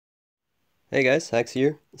Hey guys, Hax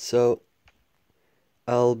here. So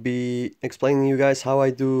I'll be explaining you guys how I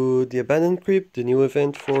do the Abandoned Crypt, the new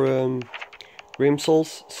event for Grim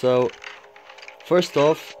Souls. So first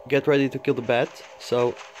off, get ready to kill the bat.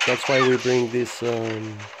 So that's why we bring this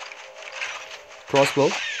crossbow.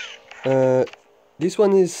 This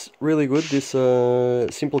one is really good, this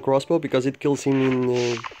simple crossbow, because it kills him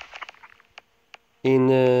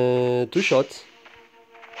in 2 shots.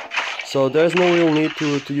 So there's no real need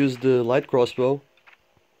to use the light crossbow.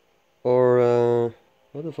 Or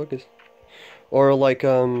what the fuck is... Or like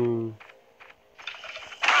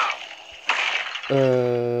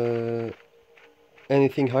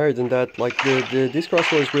anything higher than that. Like this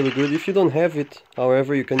crossbow is really good. If you don't have it,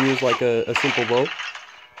 however, you can use like a simple bow.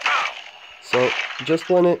 So just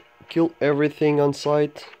wanna kill everything on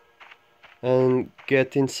sight and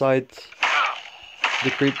get inside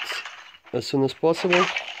the crypt as soon as possible.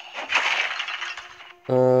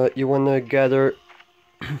 You wanna gather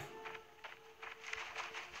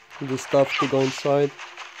the stuff to go inside.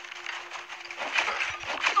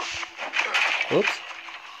 Oops.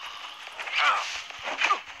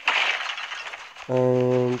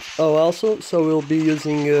 And oh, also, so we'll be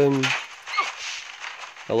using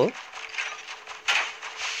hello?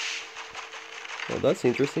 Oh, that's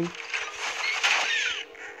interesting.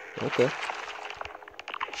 Okay.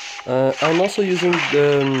 I'm also using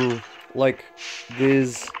the like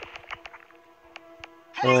these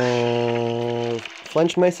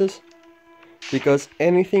flanched maces, because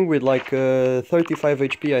anything with like 35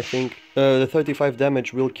 HP, I think, the 35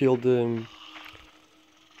 damage will kill those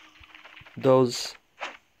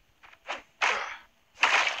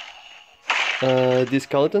these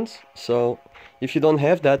skeletons. So if you don't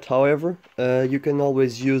have that, however, you can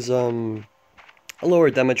always use a lower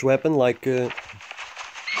damage weapon like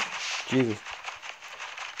Jesus.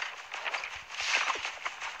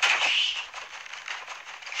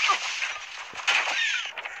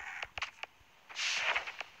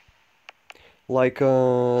 Like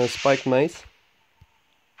spike mace.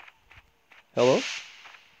 Hello?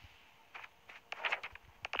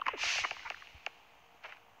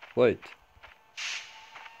 Wait.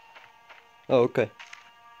 Oh, okay.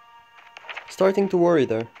 Starting to worry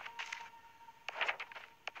there.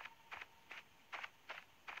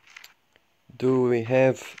 Do we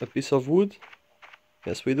have a piece of wood?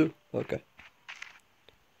 Yes, we do. Okay.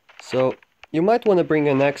 So, you might want to bring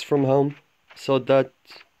an axe from home, so that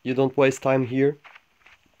you don't waste time here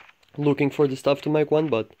looking for the stuff to make one,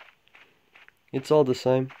 but it's all the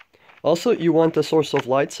same. Also, you want a source of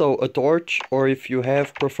light, so a torch, or if you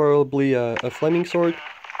have, preferably a flaming sword.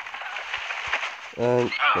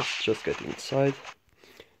 And let's just get inside.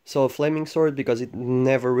 So a flaming sword, because it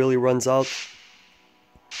never really runs out.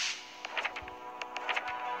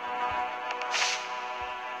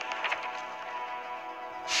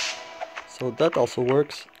 So that also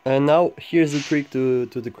works. And now here's the trick to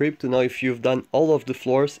the crypt. Now if you've done all of the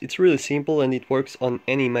floors, it's really simple and it works on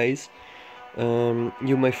any maze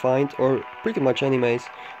you may find, or pretty much any maze,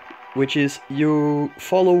 which is you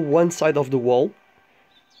follow one side of the wall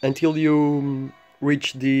until you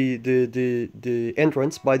reach the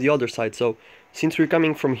entrance by the other side. So since we're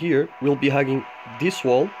coming from here, we'll be hugging this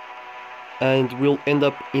wall and we'll end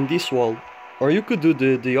up in this wall. Or you could do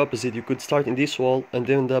the opposite. You could start in this wall and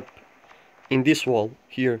end up in this wall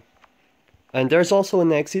here. And there's also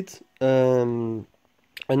an exit,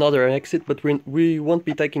 another exit, but we won't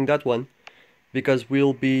be taking that one because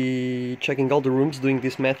we'll be checking all the rooms doing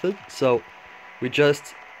this method. So we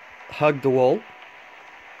just hug the wall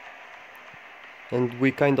and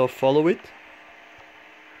we kind of follow it.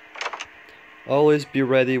 Always be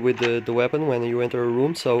ready with the weapon when you enter a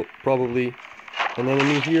room. So probably an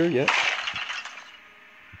enemy here, yeah.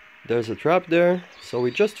 There's a trap there, so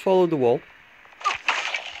we just follow the wall.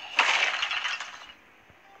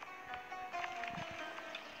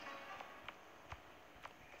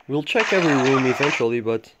 We'll check every room eventually,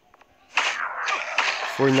 but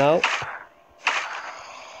for now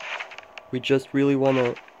we just really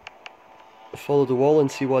wanna follow the wall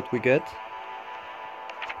and see what we get.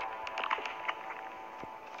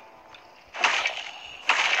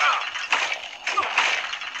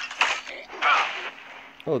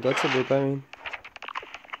 Oh, that's a barbarian.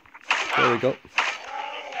 There we go.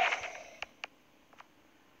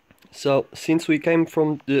 So, since we came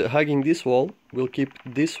from hugging this wall, we'll keep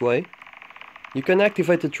this way. You can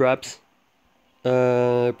activate the traps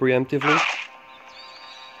preemptively,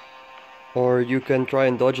 or you can try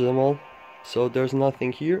and dodge them all. So there's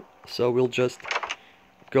nothing here, so we'll just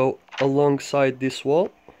go alongside this wall.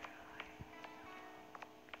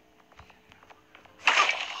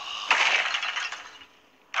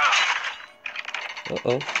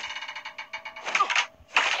 Uh-oh.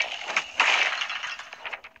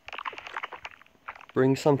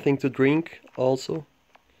 Bring something to drink also.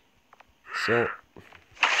 So.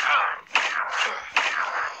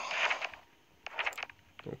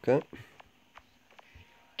 Okay.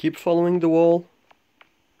 Keep following the wall.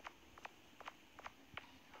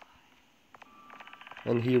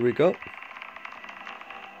 And here we go.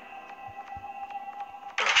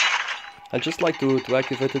 I just like to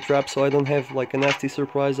activate the trap so I don't have like a nasty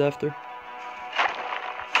surprise after.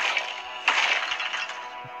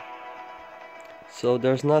 So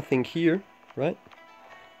there's nothing here, right?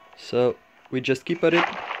 So we just keep at it.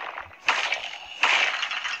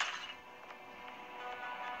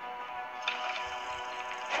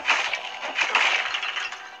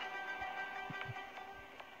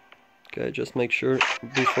 Okay, just make sure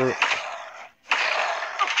before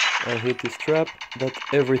I hit this trap that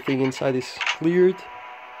everything inside is cleared.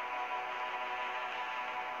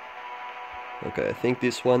 Okay, I think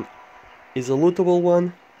this one is a lootable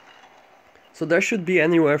one. So there should be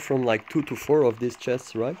anywhere from like 2 to 4 of these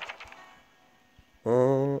chests, right?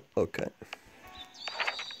 Okay.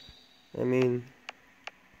 I mean,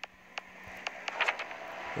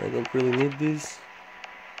 I don't really need these.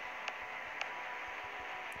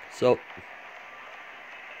 So,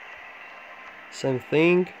 same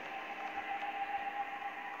thing.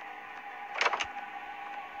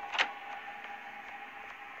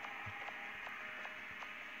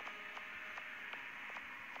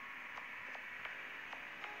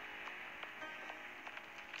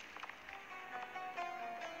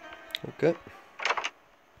 Okay.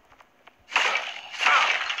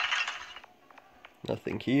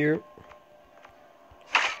 Nothing here.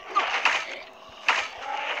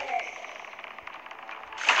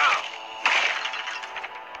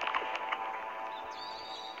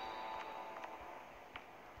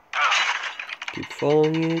 Keep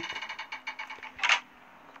following it.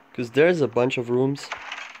 Because there's a bunch of rooms.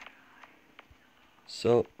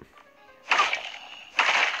 So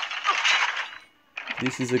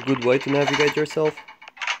this is a good way to navigate yourself.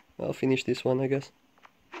 I'll finish this one, I guess.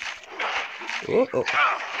 Oh, oh.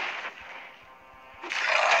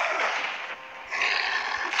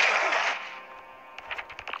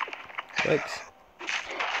 Thanks.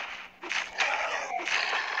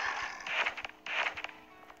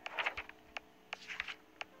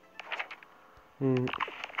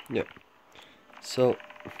 Yeah. So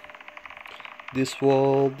this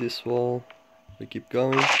wall, we keep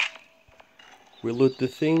going. We loot the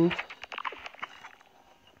thing.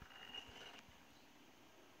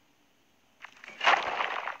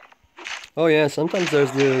 Oh yeah, sometimes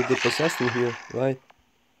there's the possessed in here, right?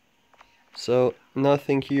 So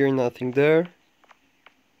nothing here, nothing there.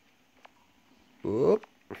 Whoop.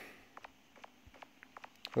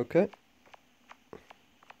 Okay.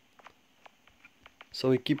 So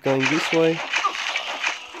we keep going this way.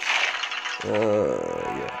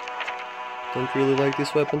 Yeah. Don't really like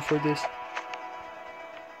this weapon for this.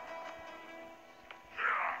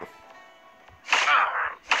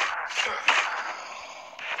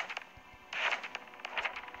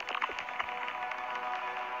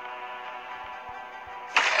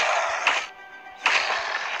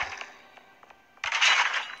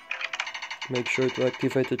 Make sure to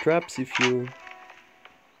activate the traps if you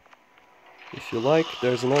like.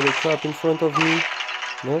 There's another trap in front of me.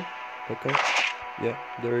 No? Okay. Yeah,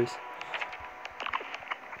 there is.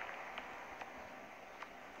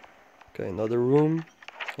 Okay, another room.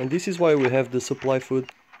 And this is why we have the supply food,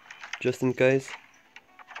 just in case.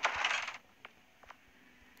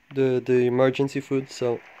 The emergency food,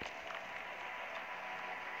 so.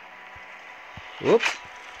 Whoops.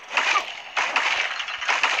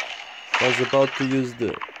 I was about to use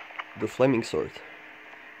the flaming sword.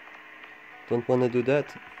 Don't want to do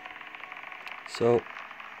that. So.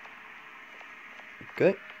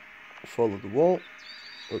 Okay. Follow the wall.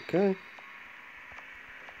 Okay.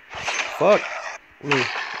 Fuck!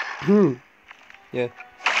 Yeah.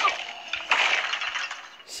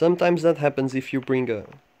 Sometimes that happens if you bring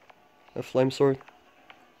a flame sword.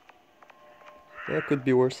 That could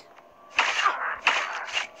be worse.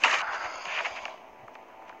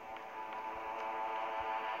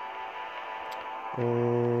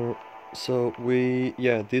 So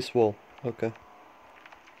yeah, this wall. Okay.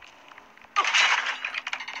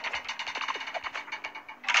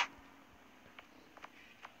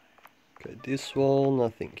 Okay, this wall,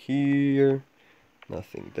 nothing here,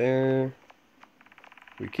 nothing there.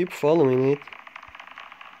 We keep following it.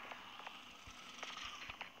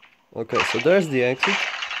 Okay, so there's the exit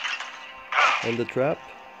and the trap.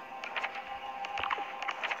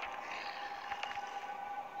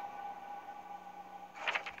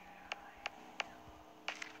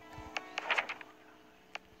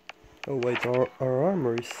 Oh wait, our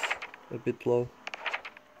armor is a bit low.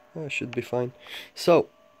 Should be fine. So,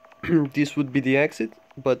 this would be the exit,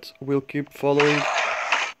 but we'll keep following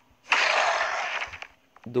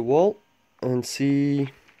the wall and see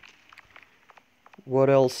what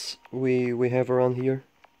else we have around here.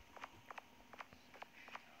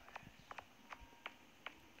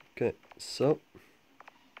 Okay, so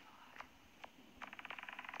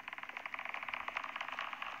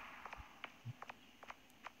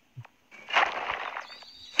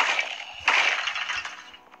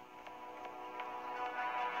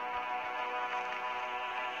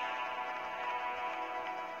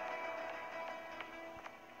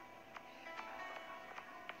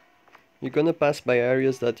you're gonna pass by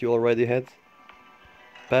areas that you already had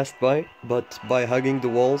passed by, but by hugging the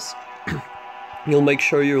walls, you'll make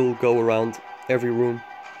sure you'll go around every room.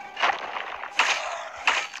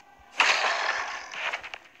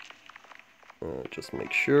 Just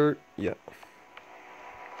make sure, yeah.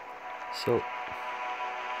 So,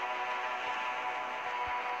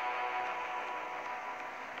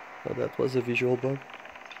 oh, that was a visual bug.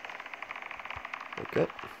 Okay.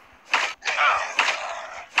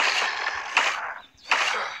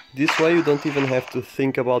 This way you don't even have to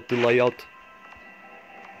think about the layout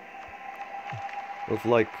of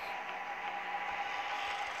like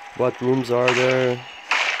what rooms are there,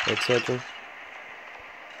 etc.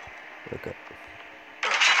 Okay.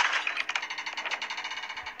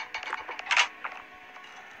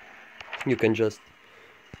 You can just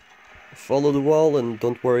follow the wall and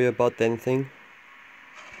don't worry about anything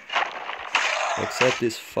except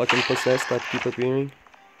this fucking possessed that keep appearing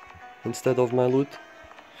instead of my loot.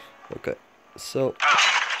 Okay, so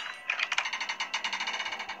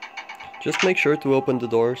just make sure to open the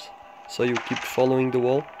doors so you keep following the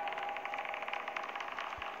wall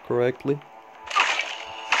correctly.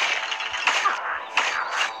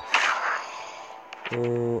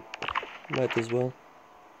 Might as well.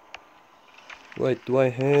 Wait, do I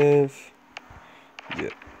have...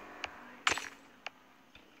 Yeah.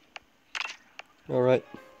 Alright.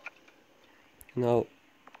 Now...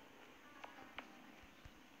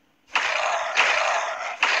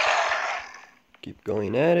 keep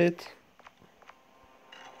going at it.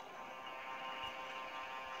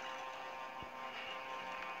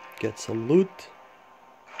 Get some loot.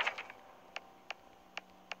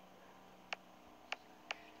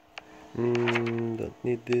 Don't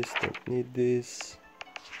need this, don't need this.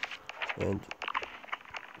 And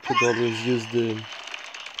could always use the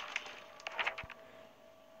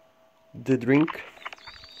drink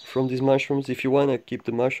from these mushrooms. If you wanna keep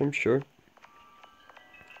the mushrooms, sure.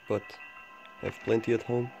 But I have plenty at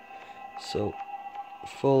home. So,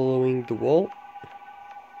 following the wall.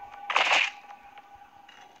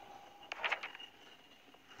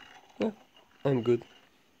 Yeah, I'm good.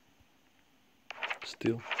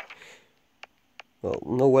 Still. Well,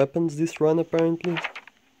 no weapons this run apparently.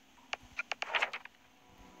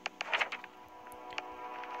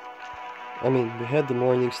 I mean, we had the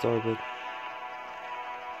morning star, but...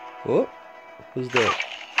 Oh, who's there?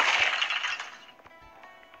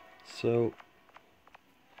 So...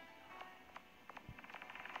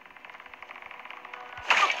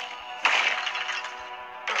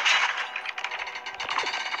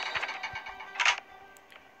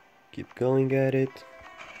 keep going at it.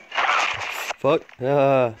 Fuck!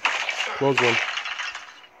 Ah, close one.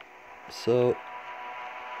 So...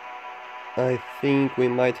 I think we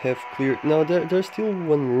might have cleared... No, there's still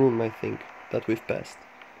one room, I think, that we've passed.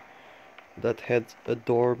 That had a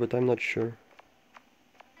door, but I'm not sure.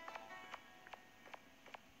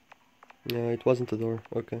 Yeah, it wasn't a door,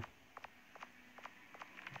 okay.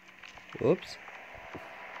 Oops.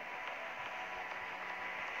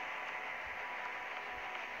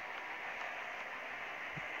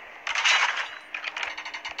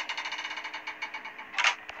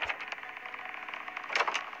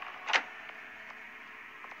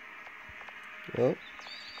 Oh,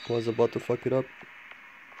 was about to fuck it up.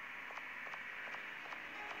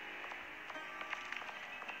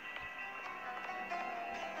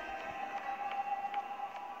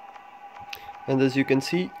 And as you can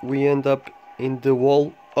see, we end up in the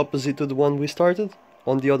wall opposite to the one we started,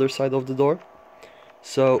 on the other side of the door.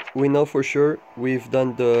 So we know for sure we've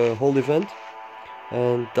done the whole event,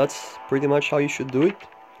 and that's pretty much how you should do it,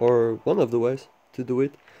 or one of the ways to do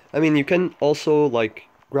it. I mean, you can also like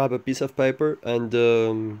grab a piece of paper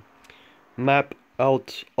and map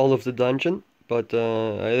out all of the dungeon, but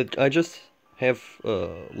I just have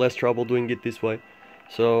less trouble doing it this way.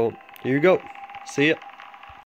 So here you go. See ya.